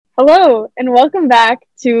Hello, and welcome back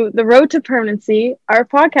to The Road to Permanency, our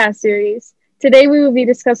podcast series. Today we will be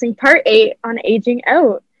discussing part 8 on aging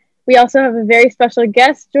out. We also have a very special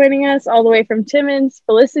guest joining us all the way from Timmins,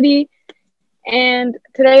 Felicity. And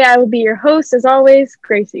today I will be your host, as always,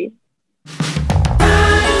 Gracie.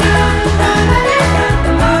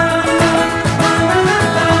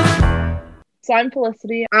 So I'm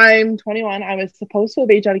Felicity. I'm 21. I was supposed to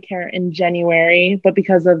have age out of care in January, but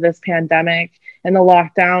because of this pandemic and the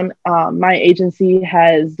lockdown, my agency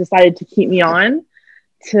has decided to keep me on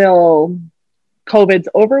till COVID's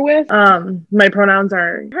over with. My pronouns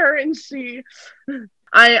are her and she.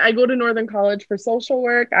 I go to Northern College for social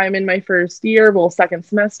work. I'm in my first year, second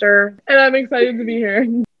semester, and I'm excited to be here.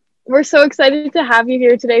 We're so excited to have you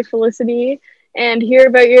here today, Felicity, and hear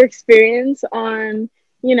about your experience on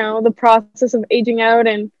the process of aging out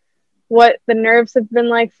and what the nerves have been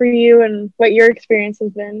like for you and what your experience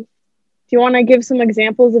has been. Do you want to give some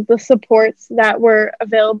examples of the supports that were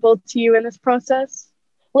available to you in this process?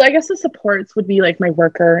 Well, I guess the supports would be like my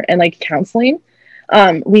worker and like counseling.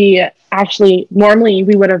 We actually, normally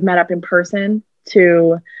we would have met up in person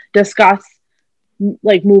to discuss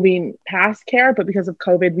like moving past care, but because of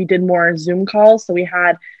COVID, we did more Zoom calls. So we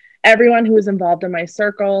had everyone who was involved in my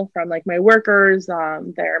circle, from like my workers,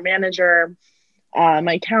 their manager,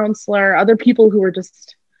 my counselor, other people who were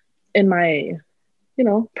just in my,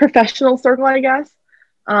 professional circle, I guess.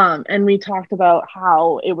 And we talked about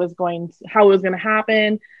how it was going to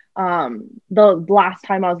happen. The last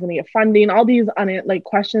time I was going to get funding, all these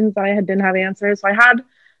questions that I didn't have answers. So I had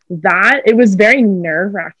that. It was very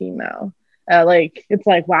nerve wracking though. It's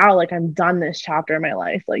like, wow, like I'm done this chapter of my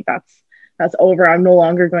life. Like that's over. I'm no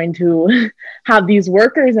longer going to have these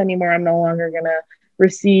workers anymore. I'm no longer going to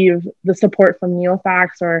receive the support from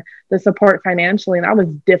Neofax or the support financially. And that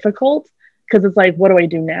was difficult because it's like, what do I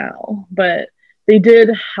do now? But they did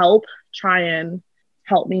try and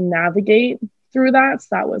help me navigate through that. So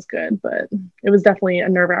that was good, but it was definitely a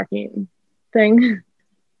nerve-wracking thing.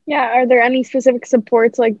 Yeah. Are there any specific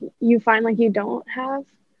supports like you find like you don't have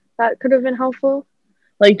that could have been helpful?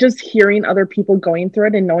 Like just hearing other people going through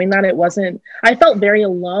it and knowing that I felt very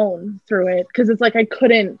alone through it because it's like I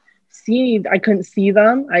couldn't see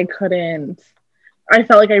them. I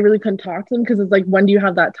felt like I really couldn't talk to them because it's like, when do you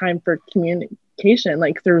have that time for communication?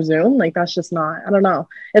 Like through Zoom? Like that's just not, I don't know.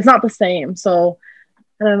 It's not the same. So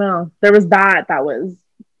I don't know. There was that was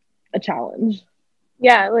a challenge.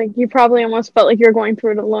 Yeah, like you probably almost felt like you're going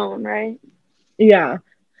through it alone, right? Yeah.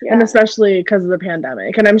 And especially because of the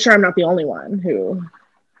pandemic. And I'm sure I'm not the only one who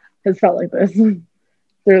has felt like this through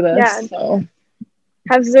this. Yeah. So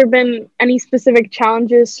has there been any specific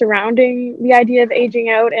challenges surrounding the idea of aging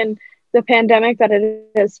out and the pandemic that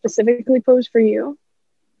it has specifically posed for you?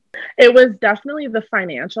 It was definitely the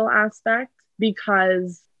financial aspect,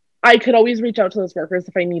 because I could always reach out to those workers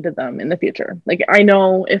if I needed them in the future. Like I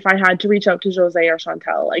know if I had to reach out to Jose or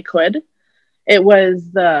Chantel, I could. It was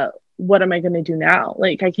what am I going to do now?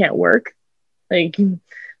 Like I can't work. Like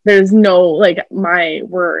there's no,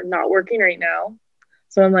 we're not working right now.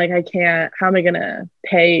 So I'm like, how am I going to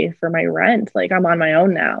pay for my rent? Like I'm on my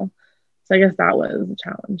own now. So I guess that was a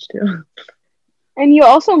challenge too. And you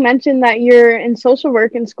also mentioned that you're in social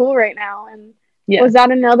work in school right now. And was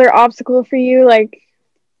that another obstacle for you? Like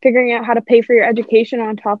figuring out how to pay for your education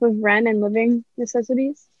on top of rent and living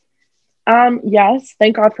necessities? Yes.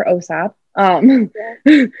 Thank God for OSAP.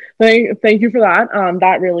 Thank you for that.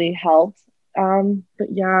 That really helped. But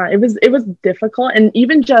yeah, it was difficult. And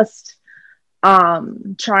even just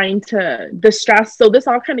trying to the stress. So this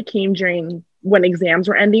all kind of came during when exams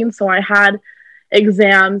were ending. So I had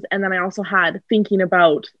exams, and then I also had thinking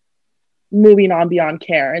about moving on beyond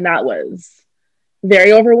care, and that was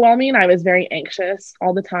very overwhelming. I was very anxious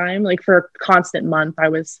all the time. Like for a constant month, I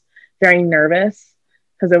was very nervous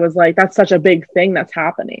because it was like, that's such a big thing that's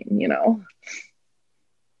happening,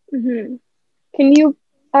 Mm-hmm. Can you,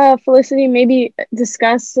 Felicity, maybe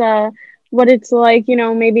discuss what it's like,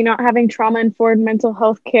 maybe not having trauma-informed mental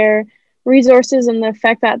health care resources and the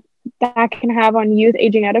effect that can have on youth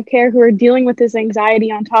aging out of care who are dealing with this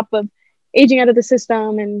anxiety on top of aging out of the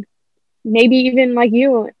system, and maybe even like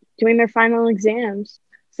you doing their final exams?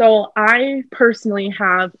 So I personally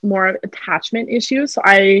have more attachment issues. So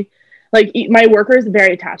I my workers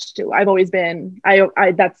very attached to. I've always been,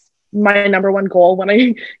 I that's my number one goal when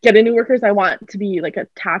I get into workers. I want to be like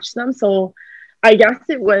attached to them. So I guess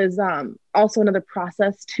it was also another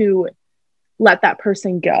process to let that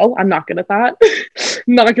person go. I'm not good at that.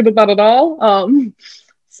 Not good at that at all.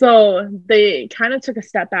 So they kind of took a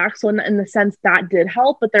step back. So in the sense that did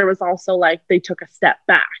help, but there was also like, they took a step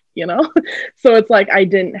back, So it's like, I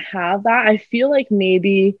didn't have that. I feel like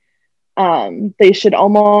maybe They should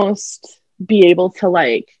almost be able to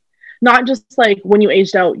like, not just like when you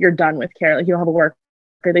aged out, you're done with care, like you don't have a worker.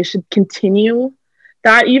 They should continue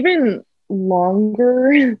that even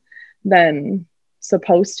longer than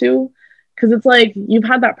supposed to. Cause it's like you've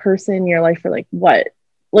had that person in your life for like what?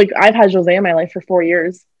 Like I've had Jose in my life for 4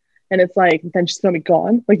 years and it's like then she's gonna be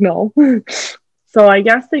gone. Like no. So I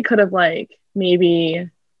guess they could have like maybe,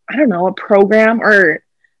 I don't know, a program or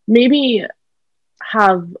maybe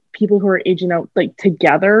have people who are aging out like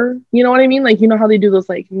together. You know what I mean? Like, you know how they do those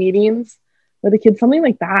like meetings with the kids, something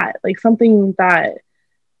like that, like something that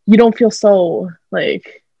you don't feel so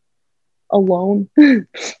like alone, if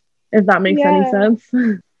that makes any Yeah. sense.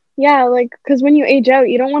 Yeah, like, because when you age out,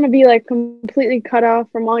 you don't want to be like completely cut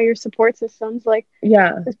off from all your support systems. Like,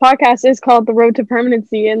 Yeah. this podcast is called The Road to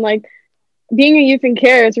Permanency. And like, being a youth in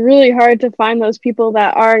care, it's really hard to find those people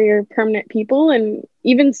that are your permanent people. And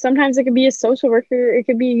even sometimes it could be a social worker, it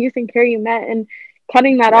could be a youth in care you met. And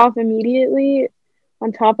cutting that Yeah. off immediately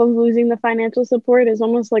on top of losing the financial support is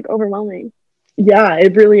almost like overwhelming. Yeah,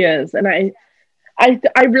 it really is. And I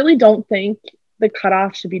really don't think the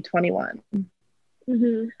cutoff should be 21.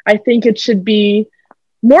 Mm-hmm. I think it should be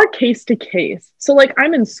more case to case. So like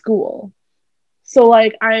I'm in school. So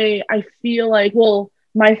like I feel like, well,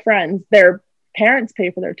 my friends, their parents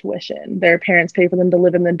pay for their tuition. Their parents pay for them to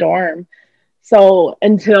live in the dorm. So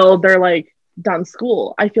until they're like done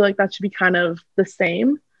school, I feel like that should be kind of the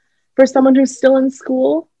same for someone who's still in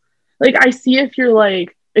school. Like I see if you're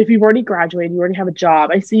like if you've already graduated, you already have a job.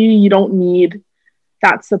 I see you don't need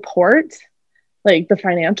that support, like the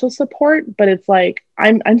financial support, but it's like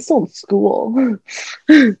I'm still in school.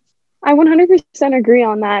 I 100% agree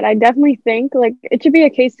on that. I definitely think like it should be a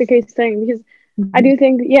case to case thing because I do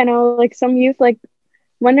think, like some youth, like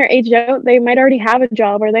when they're aged out, they might already have a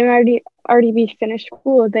job or they might already be finished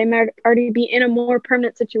school. They might already be in a more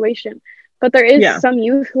permanent situation. But there is Yeah. some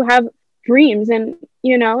youth who have dreams and,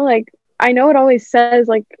 like I know it always says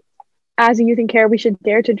like as a youth in care, we should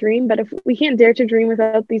dare to dream, but if we can't dare to dream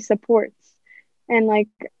without these supports and like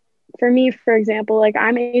for me, for example, like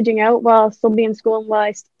I'm aging out while I'll still be in school and while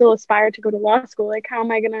I still aspire to go to law school, like how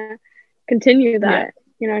am I gonna continue Yeah. that?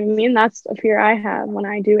 You know what I mean? That's a fear I have when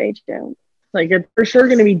I do age out. Like it's for sure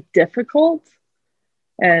going to be difficult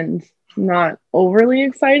and not overly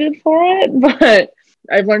excited for it, but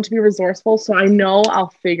I've learned to be resourceful, so I know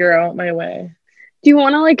I'll figure out my way. Do you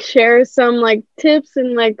want to like share some like tips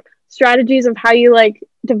and like strategies of how you like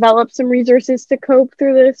develop some resources to cope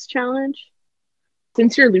through this challenge?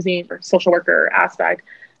 Since you're losing your social worker aspect,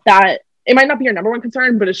 that it might not be your number one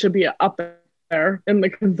concern, but it should be up there in the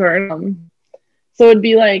concern. So it'd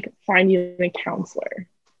be like finding a counselor,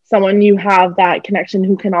 someone you have that connection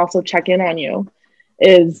who can also check in on you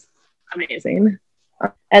is amazing.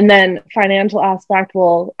 And then financial aspect,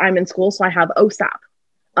 well, I'm in school, so I have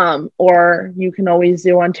OSAP. Or you can always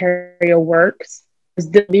do Ontario Works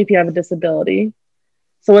if you have a disability.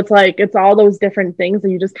 So it's like, it's all those different things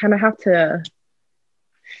that you just kind of have to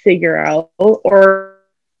figure out. Or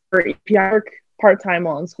if you work part-time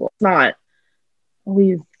while in school, it's not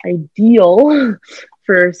always ideal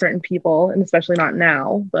for certain people, and especially not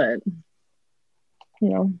now, but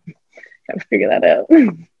gotta figure that out.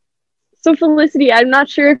 So, Felicity, I'm not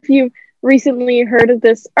sure if you've recently heard of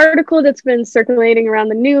this article that's been circulating around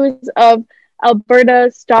the news of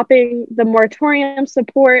Alberta stopping the moratorium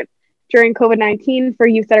support during COVID-19 for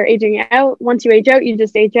youth that are aging out. Once you age out, you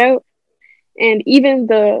just age out. And even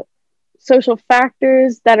the social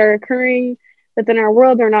factors that are occurring within our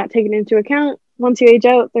world are not taken into account. Once you age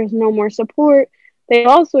out, there's no more support. They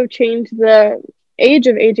also changed the age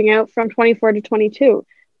of aging out from 24 to 22. Do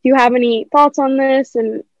you have any thoughts on this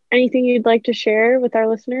and anything you'd like to share with our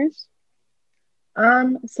listeners?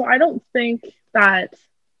 So I don't think that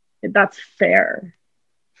that's fair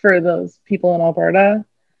for those people in Alberta.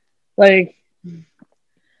 Like,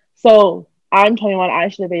 so I'm 21, I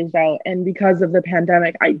should have aged out, and because of the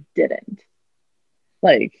pandemic, I didn't.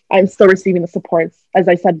 Like, I'm still receiving the supports, as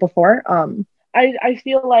I said before. I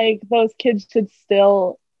feel like those kids should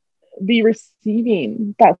still be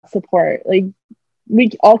receiving that support. Like,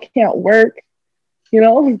 we all can't work,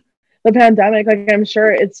 the pandemic, like I'm sure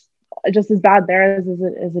it's just as bad there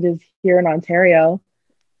as it is here in Ontario.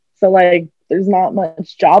 So like there's not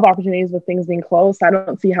much job opportunities with things being closed. I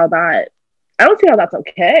don't see how that's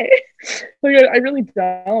okay. Like I really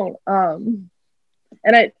don't.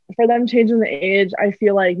 And for them changing the age, I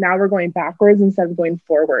feel like now we're going backwards instead of going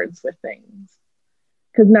forwards with things.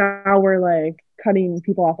 Because now we're like cutting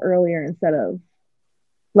people off earlier instead of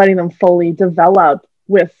letting them fully develop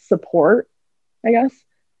with support, I guess.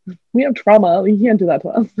 We have trauma. We can't do that to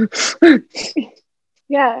us.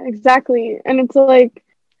 Yeah, exactly. And it's like,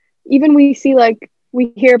 even we see like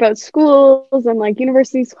we hear about schools and like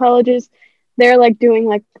universities, colleges, they're like doing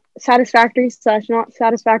like satisfactory slash not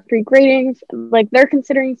satisfactory gradings. Like they're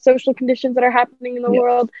considering social conditions that are happening in the Yeah,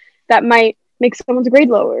 world that might make someone's grade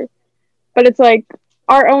lower. But it's like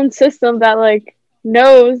our own system that like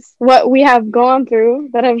knows what we have gone through,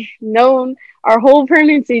 that have known our whole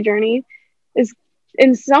pregnancy journey, is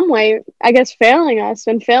in some way, I guess, failing us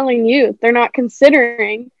and failing youth. They're not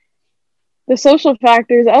considering the social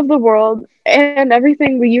factors of the world and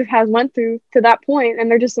everything the youth has went through to that point, and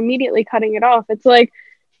they're just immediately cutting it off. It's like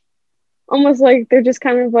almost like they're just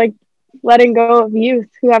kind of like letting go of youth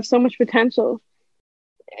who have so much potential,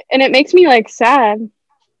 and it makes me like sad.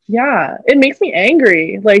 yeah, it makes me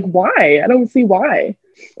angry. Like, why? I don't see why.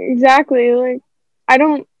 Exactly. Like, I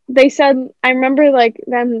don't, they said, I remember like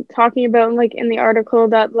them talking about like in the article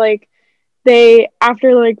that like they,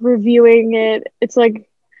 after like reviewing it, it's like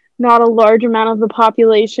not a large amount of the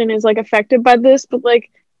population is like affected by this, but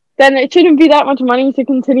like then it shouldn't be that much money to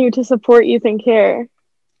continue to support youth and care.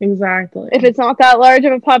 If Exactly. it's not that large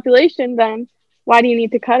of a population, then why do you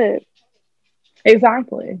need to cut it?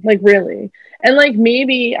 Exactly. Like, really. And like,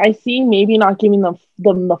 maybe I see maybe not giving them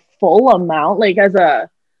the full amount, like as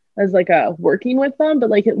like a working with them, but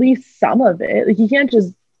like at least some of it. Like, you can't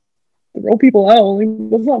just throw people out. Like,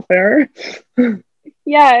 that's not fair.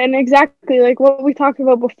 Yeah, and exactly like what we talked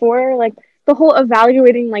about before, like the whole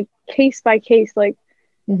evaluating like case by case, like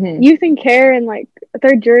Hmm. youth and care and like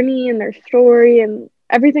their journey and their story and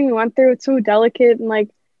everything we went through. It's so delicate and like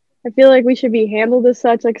I feel like we should be handled as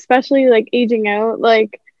such, like especially like aging out.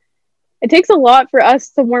 Like it takes a lot for us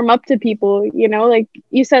to warm up to people, you know, like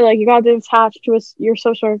you said, like you got to attach to your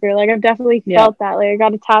social worker. Like I've definitely Yeah. felt that, like I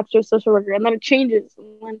got attached to a social worker and then it changes and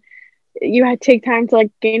then you had to take time to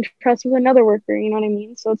like gain trust with another worker, you know what I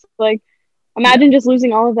mean? So it's like Yeah. imagine just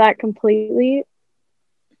losing all of that completely.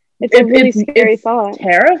 It's a really scary It's thought.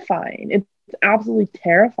 terrifying. It's absolutely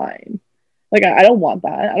terrifying. Like, I don't want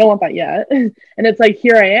that. I don't want that yet. And it's like,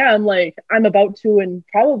 here I am, like I'm about to, and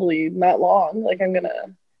probably not long, like I'm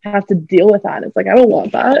gonna have to deal with that. It's like, I don't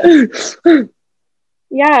want that.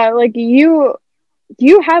 Yeah, like you do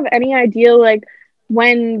you have any idea like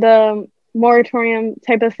when the moratorium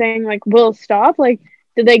type of thing like will stop? Like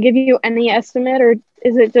did they give you any estimate or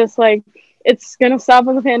is it just like it's gonna stop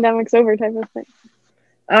when the pandemic's over type of thing?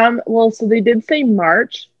 Well, so they did say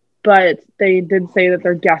March, but they did say that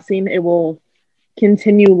they're guessing it will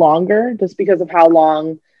continue longer just because of how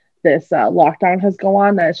long this lockdown has gone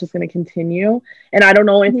on, that it's just going to continue. And I don't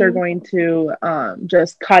know if they're Mm-hmm. going to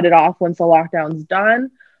just cut it off once the lockdown's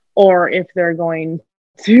done, or if they're going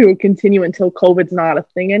to continue until COVID's not a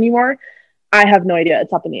thing anymore. I have no idea.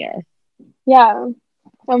 It's up in the air. Yeah.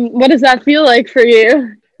 What does that feel like for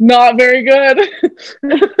you? Not very good.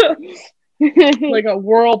 Like a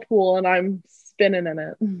whirlpool, and I'm spinning in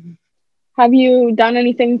it. Have you done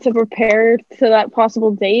anything to prepare to that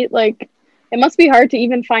possible date? Like, it must be hard to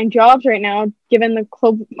even find jobs right now, given the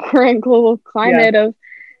current global Yeah. climate of,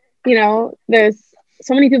 you know, there's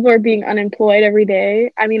so many people are being unemployed every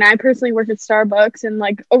day. I mean, I personally work at Starbucks and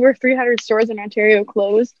like over 300 stores in Ontario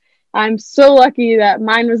closed. I'm so lucky that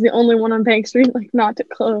mine was the only one on Bank Street, like not to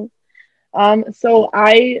close. So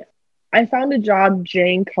I found a job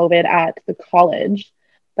during COVID at the college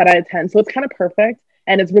that I attend. So it's kind of perfect,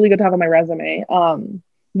 and it's really good to have on my resume.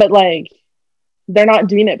 But like, they're not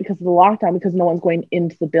doing it because of the lockdown, because no one's going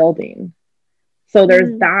into the building. So there's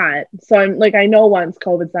Mm. that. So I'm like, I know once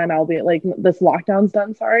COVID's done, I'll be like, this lockdown's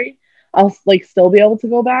done, sorry, I'll like still be able to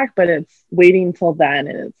go back, but it's waiting till then,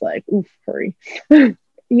 and it's like, oof, hurry.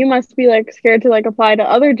 You must be like scared to like apply to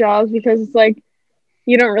other jobs because it's like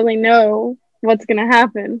you don't really know what's gonna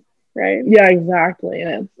happen, right? Yeah, exactly.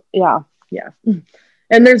 And it's, yeah.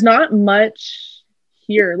 And there's not much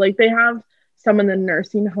here. Like, they have some in the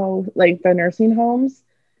nursing home, like the nursing homes,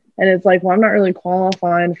 and it's like, well, I'm not really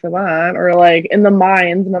qualifying for that. Or like in the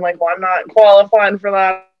mines, and I'm like, well, I'm not qualifying for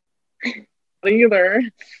that either.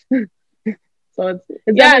 So it's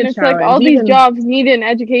Yeah, and definitely a it's like challenge. all these Even, jobs need an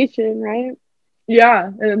education, right? yeah,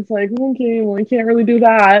 and it's like, okay, well, you can't really do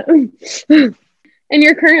that. And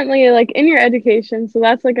you're currently like in your education, so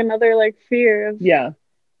that's like another like fear of Yeah.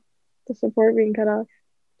 the support being cut off.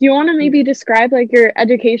 Do you want to maybe describe like your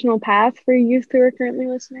educational path for youth who are currently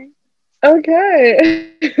listening?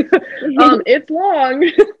 Okay. It's long.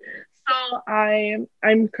 So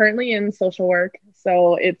I'm currently in social work.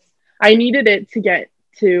 So it's, I needed it to get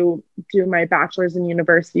to do my bachelor's in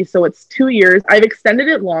university. So it's 2 years. I've extended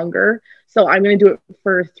it longer. So I'm going to do it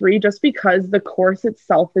for 3, just because the course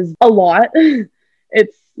itself is a lot.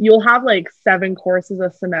 It's you'll have like 7 courses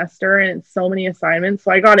a semester and it's so many assignments.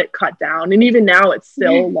 So I got it cut down. And even now it's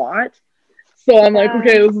still a lot. So I'm like, Yeah.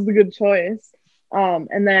 okay, this is a good choice.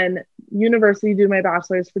 And then university, do my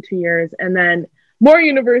bachelor's for 2 years, and then more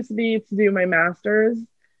university to do my master's.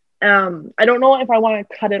 I don't know if I want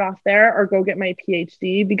to cut it off there or go get my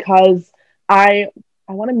PhD, because I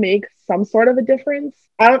want to make some sort of a difference.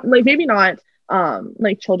 I don't like, maybe not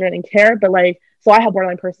like children in care, but like, so I have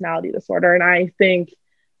borderline personality disorder, and I think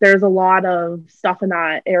there's a lot of stuff in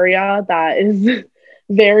that area that is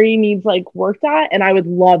very needs like worked at, and I would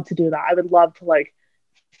love to do that. I would love to like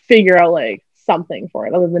figure out like something for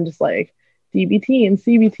it other than just like DBT and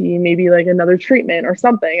CBT, maybe like another treatment or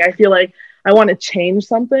something. I feel like I want to change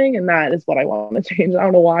something, and that is what I want to change. I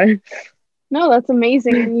don't know why. No, that's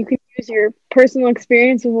amazing. And you can use your personal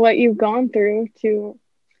experience of what you've gone through to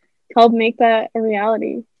help make that a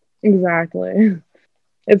reality. Exactly.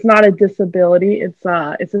 It's not a disability. It's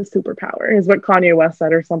a superpower, is what Kanye West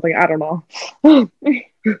said or something. I don't know.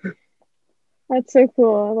 That's so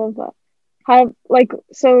cool. I love that. How, like,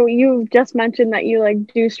 so you just mentioned that you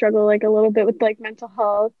like do struggle like a little bit with like mental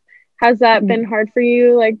health. Has that been hard for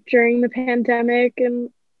you like during the pandemic and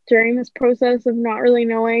during this process of not really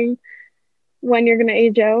knowing when you're gonna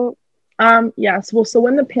age out? Yes. Well, so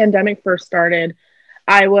when the pandemic first started,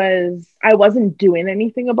 I wasn't doing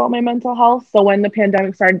anything about my mental health. So when the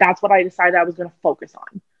pandemic started, that's what I decided I was going to focus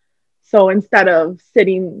on. So instead of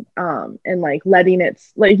sitting and like letting it,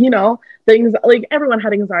 like, things like everyone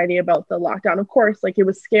had anxiety about the lockdown, of course, like it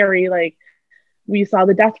was scary. Like we saw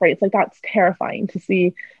the death rates, like that's terrifying to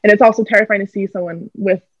see. And it's also terrifying to see someone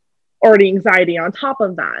with already anxiety on top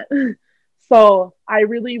of that. So I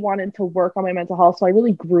really wanted to work on my mental health. So I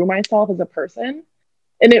really grew myself as a person.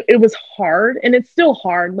 And it was hard, and it's still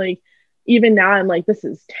hard. Like even now I'm like, this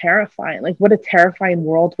is terrifying. Like what a terrifying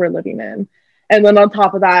world we're living in. And then on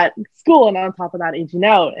top of that, school, and on top of that, aging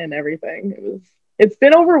out and everything. It's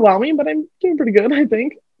been overwhelming, but I'm doing pretty good, I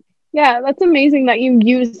think. Yeah, that's amazing that you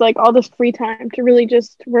use like all this free time to really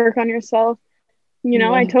just work on yourself. I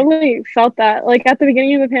Yeah. totally felt that. Like at the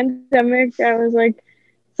beginning of the pandemic, I was like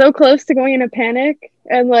so close to going into panic,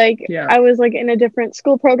 and like Yeah. I was like in a different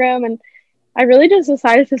school program, and I really just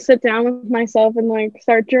decided to sit down with myself and like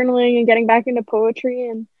start journaling and getting back into poetry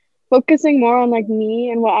and focusing more on like me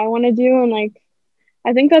and what I want to do. And like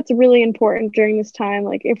I think that's really important during this time.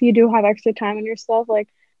 Like if you do have extra time on yourself, like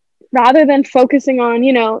rather than focusing on,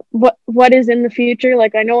 what is in the future.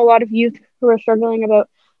 Like I know a lot of youth who are struggling about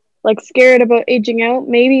like scared about aging out.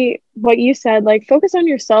 Maybe what you said, like focus on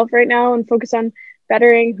yourself right now and focus on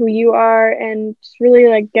bettering who you are and just really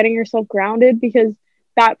like getting yourself grounded, because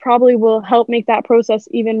that probably will help make that process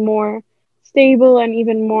even more stable and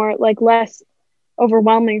even more like less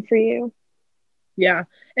overwhelming for you. Yeah.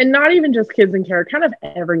 And not even just kids in care, kind of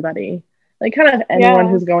everybody, like kind of anyone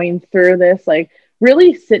Yeah. who's going through this, like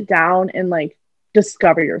really sit down and like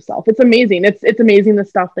discover yourself. It's amazing. It's amazing the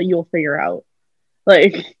stuff that you'll figure out.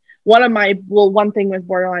 Like one thing with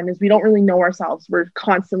borderline is we don't really know ourselves. We're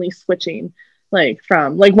constantly switching, like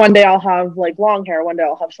from like one day I'll have like long hair, one day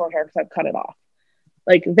I'll have short hair because I've cut it off.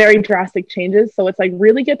 Like very drastic changes. So it's like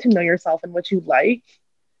really get to know yourself and what you like,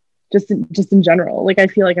 just in general. Like I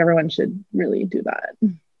feel like everyone should really do that.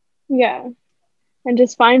 Yeah. And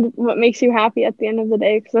just find what makes you happy at the end of the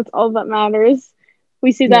day, because that's all that matters.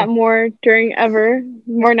 We see Yeah, that more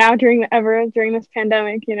now during this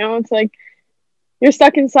pandemic. It's like you're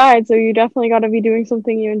stuck inside, so you definitely got to be doing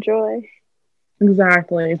something you enjoy.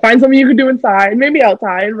 exactly. Find something you can do inside, maybe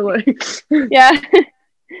outside, but like Yeah.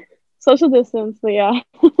 Social distance, but yeah.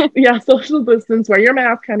 yeah, social distance, wear your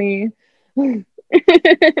mask, honey.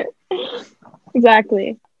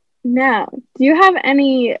 Exactly. Now, do you have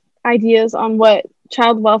any ideas on what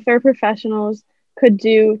child welfare professionals could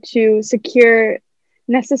do to secure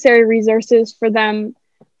necessary resources for them,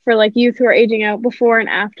 for like youth who are aging out before and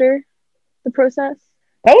after the process?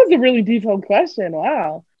 That was a really detailed question.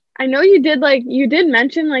 Wow. I know you did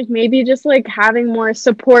mention like maybe just like having more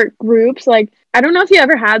support groups. Like I don't know if you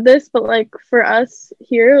ever had this, but like for us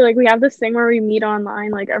here, like we have this thing where we meet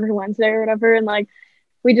online like every Wednesday or whatever, and like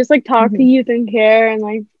we just like talk to Mm-hmm. youth in care and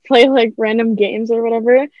like play like random games or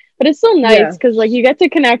whatever. But it's still nice Yeah, because like you get to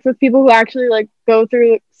connect with people who actually like go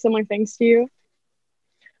through similar things to you.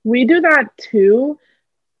 we do that too,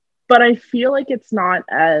 but I feel like it's not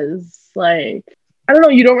as like, I don't know,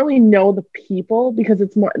 you don't really know the people because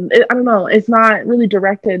it's more, I don't know, it's not really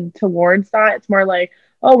directed towards that. It's more like,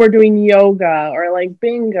 oh, we're doing yoga or like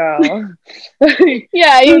bingo. So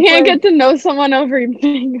Yeah, you it's can't get like, to know someone over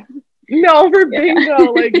bingo. no, for Yeah.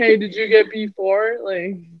 bingo, like, hey, did you get B4?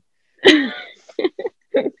 Like,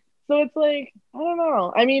 so it's like, I don't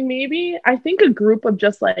know. I mean, maybe I think a group of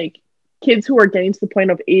just like kids who are getting to the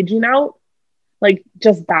point of aging out, like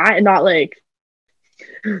just that, and not like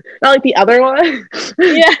the other one.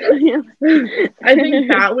 Yeah. Yeah. I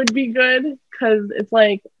think that would be good because it's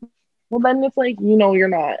like, well, then it's like, you're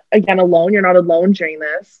not again alone. You're not alone during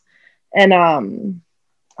this, and I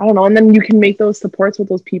don't know. And then you can make those supports with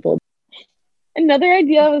those people. Another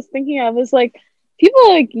idea I was thinking of was like people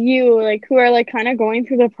like you, like who are like kind of going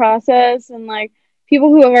through the process, and like people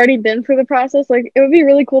who have already been through the process. Like it would be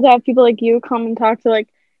really cool to have people like you come and talk to like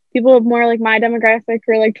people more like my demographic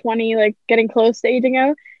or like 20, like getting close to aging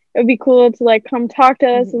out. It would be cool to like come talk to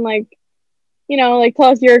us and like, like tell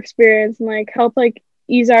us your experience and like help like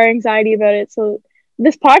ease our anxiety about it. So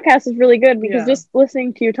this podcast is really good because Yeah. just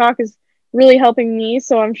listening to you talk is really helping me.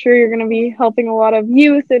 So I'm sure you're going to be helping a lot of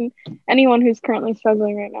youth and anyone who's currently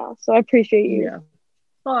struggling right now. So I appreciate you. Yeah.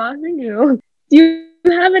 Aw, thank you. Do you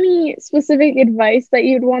have any specific advice that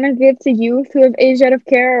you'd want to give to youth who have aged out of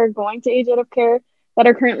care or going to age out of care that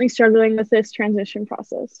are currently struggling with this transition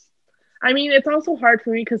process? I mean, it's also hard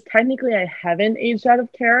for me because technically I haven't aged out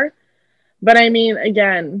of care. But I mean,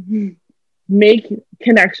 again, make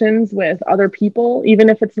connections with other people, even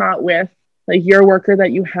if it's not with like your worker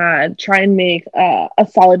that you had. Try and make a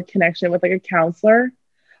solid connection with like a counselor,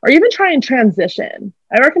 or even try and transition.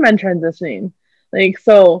 I recommend transitioning. Like,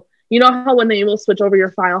 so you know how when they will switch over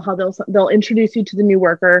your file, how they'll introduce you to the new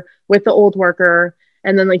worker with the old worker,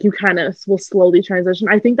 and then like you kind of will slowly transition.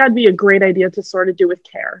 I think that'd be a great idea to sort of do with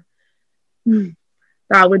care.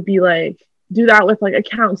 That would be like, do that with like a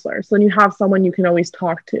counselor, so then you have someone you can always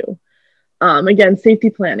talk to. Again, safety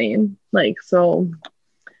planning, like, so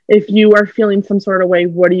if you are feeling some sort of way,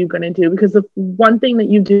 what are you going to do? Because the one thing that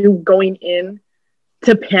you do going in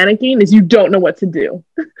to panicking is you don't know what to do.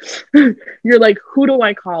 You're like, who do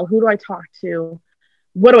I call? Who do I talk to?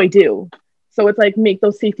 What do I do? So it's like, make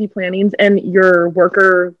those safety plannings, and your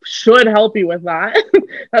worker should help you with that.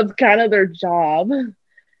 That's kind of their job.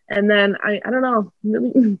 And then I don't know,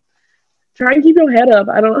 really try and keep your head up.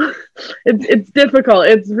 I don't it's difficult.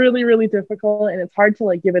 It's really, really difficult, and it's hard to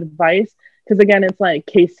like give advice because again, it's like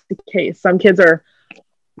case to case. Some kids are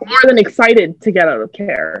more than excited to get out of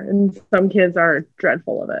care, and some kids are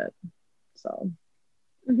dreadful of it. So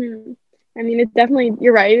Mm-hmm. I mean, it definitely,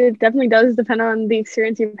 you're right. It definitely does depend on the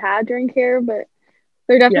experience you've had during care, but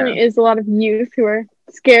there yeah. definitely is a lot of youth who are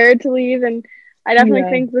scared to leave. And I definitely Yeah.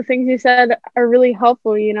 think the things you said are really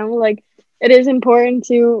helpful. Like it is important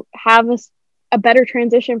to have a better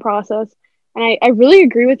transition process. And I really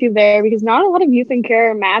agree with you there because not a lot of youth in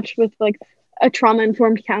care are matched with like a trauma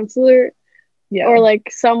informed counselor Yeah. or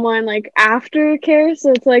like someone like after care.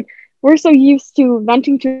 So it's like we're so used to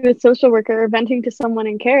venting to a social worker or venting to someone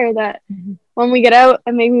in care that Mm-hmm. when we get out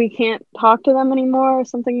and maybe we can't talk to them anymore or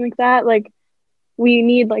something like that, like we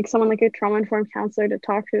need like someone like a trauma informed counselor to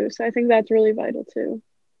talk to. So I think that's really vital too.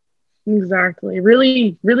 Exactly.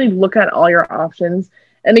 Really, really look at all your options.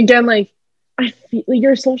 And again, like I feel like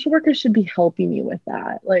your social worker should be helping you with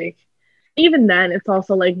that. Like even then it's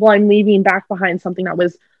also like, well, I'm leaving back behind something that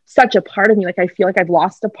was such a part of me. Like I feel like I've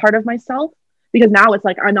lost a part of myself because now it's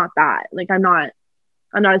like I'm not that. Like I'm not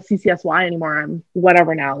a CCSY anymore. I'm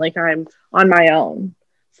whatever now. Like I'm on my own.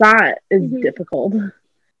 So that is Mm-hmm. difficult.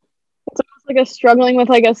 It's almost like a struggling with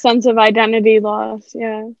like a sense of identity loss.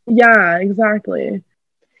 Yeah. Yeah, exactly.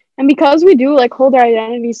 And because we do like hold our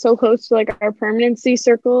identity so close to like our permanency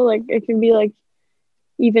circle, like it can be like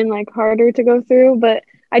even like harder to go through. But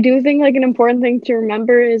I do think like an important thing to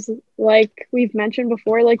remember is like we've mentioned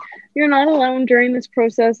before, like you're not alone during this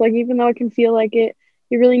process. Like even though it can feel like it,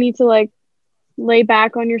 you really need to like lay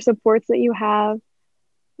back on your supports that you have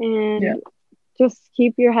Yeah. and just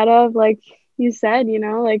keep your head up, like you said,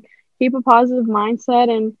 like keep a positive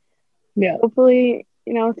mindset and Yeah. hopefully,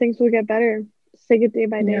 things will get better. Just take it day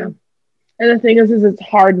by Yeah. day. And the thing is it's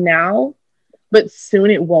hard now, but soon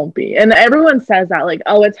it won't be. And everyone says that, like,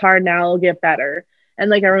 oh, it's hard now, it'll get better. And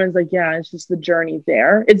like everyone's like, yeah, it's just the journey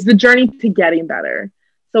there. It's the journey to getting better.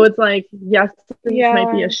 So it's like, yes, this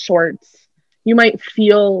might be Yeah, a short, you might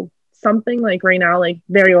feel something like right now, like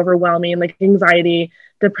very overwhelming, like anxiety,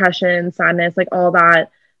 depression, sadness, like all that.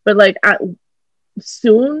 But like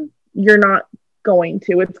soon you're not going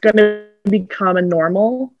to. It's gonna become a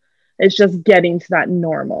normal. It's just getting to that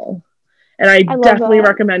normal. And I I love definitely that.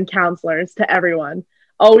 recommend counselors to everyone.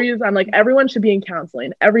 Always, I'm like, everyone should be in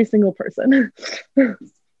counseling, every single person.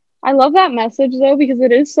 I love that message though because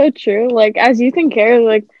it is so true. Like as youth in care,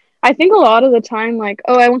 like I think a lot of the time, like,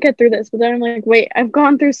 oh, I won't get through this, but then I'm like, wait, I've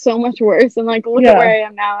gone through so much worse, and like, look at where Yeah. I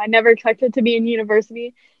am now. I never expected to be in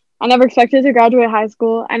university, I never expected to graduate high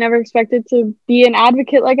school. I never expected to be an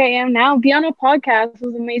advocate like I am now, be on a podcast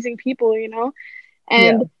with amazing people, you know? Yeah,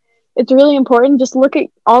 And it's really important. Just look at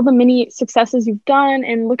all the many successes you've done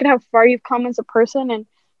and look at how far you've come as a person, and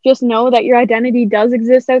just know that your identity does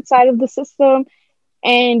exist outside of the system.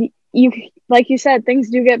 And you, like you said, things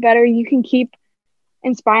do get better. You can keep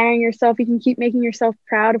inspiring yourself. You can keep making yourself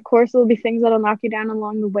proud. Of course, there'll be things that'll knock you down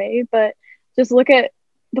along the way, but just look at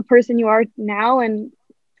the person you are now, and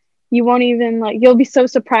you won't even like, you'll be so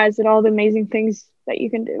surprised at all the amazing things that you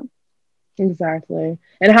can do. exactly.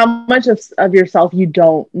 And how much of yourself you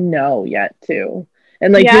don't know yet too.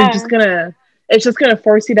 And like you're just Yeah. gonna it's just gonna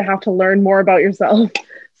force you to have to learn more about yourself.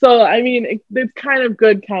 So I mean it's kind of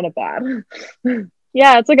good, kind of bad.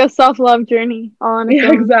 Yeah, it's like a self-love journey all on its Yeah,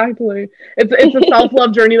 own. exactly. It's a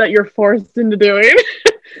self-love journey that you're forced into doing.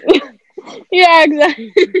 Yeah,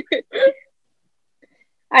 exactly.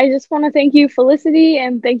 I just want to thank you, Felicity,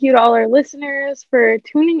 and thank you to all our listeners for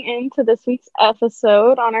tuning in to this week's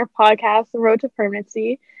episode on our podcast, The Road to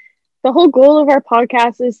Permanency. The whole goal of our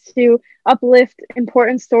podcast is to uplift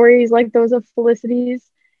important stories like those of Felicity's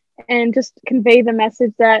and just convey the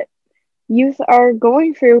message that youth are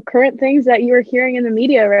going through current things that you are hearing in the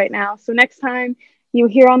media right now. So next time you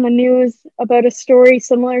hear on the news about a story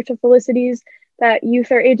similar to Felicity's, that youth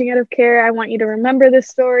are aging out of care, I want you to remember this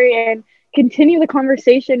story and continue the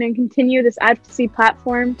conversation and continue this advocacy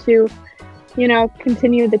platform to, you know,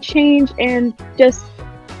 continue the change, and just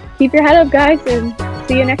keep your head up, guys, and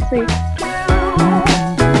see you next week.